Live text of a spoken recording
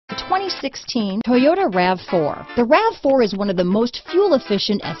2016 Toyota RAV4. The RAV4 is one of the most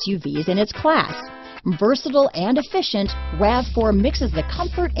fuel-efficient SUVs in its class. Versatile and efficient, RAV4 mixes the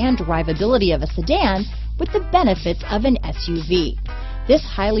comfort and drivability of a sedan with the benefits of an SUV. This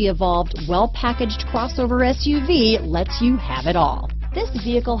highly evolved, well-packaged crossover SUV lets you have it all. This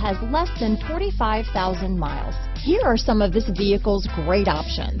vehicle has less than 45,000 miles. Here are some of this vehicle's great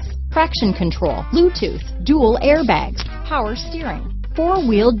options: traction control, Bluetooth, dual airbags, power steering,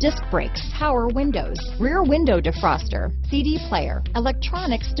 four-wheel disc brakes, power windows, rear window defroster, CD player,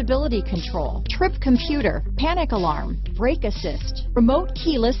 electronic stability control, trip computer, panic alarm, brake assist, remote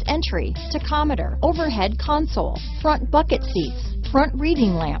keyless entry, tachometer, overhead console, front bucket seats, front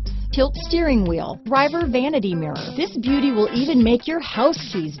reading lamps, tilt steering wheel, driver vanity mirror. This beauty will even make your house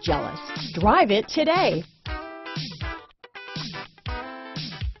keys jealous. Drive it today.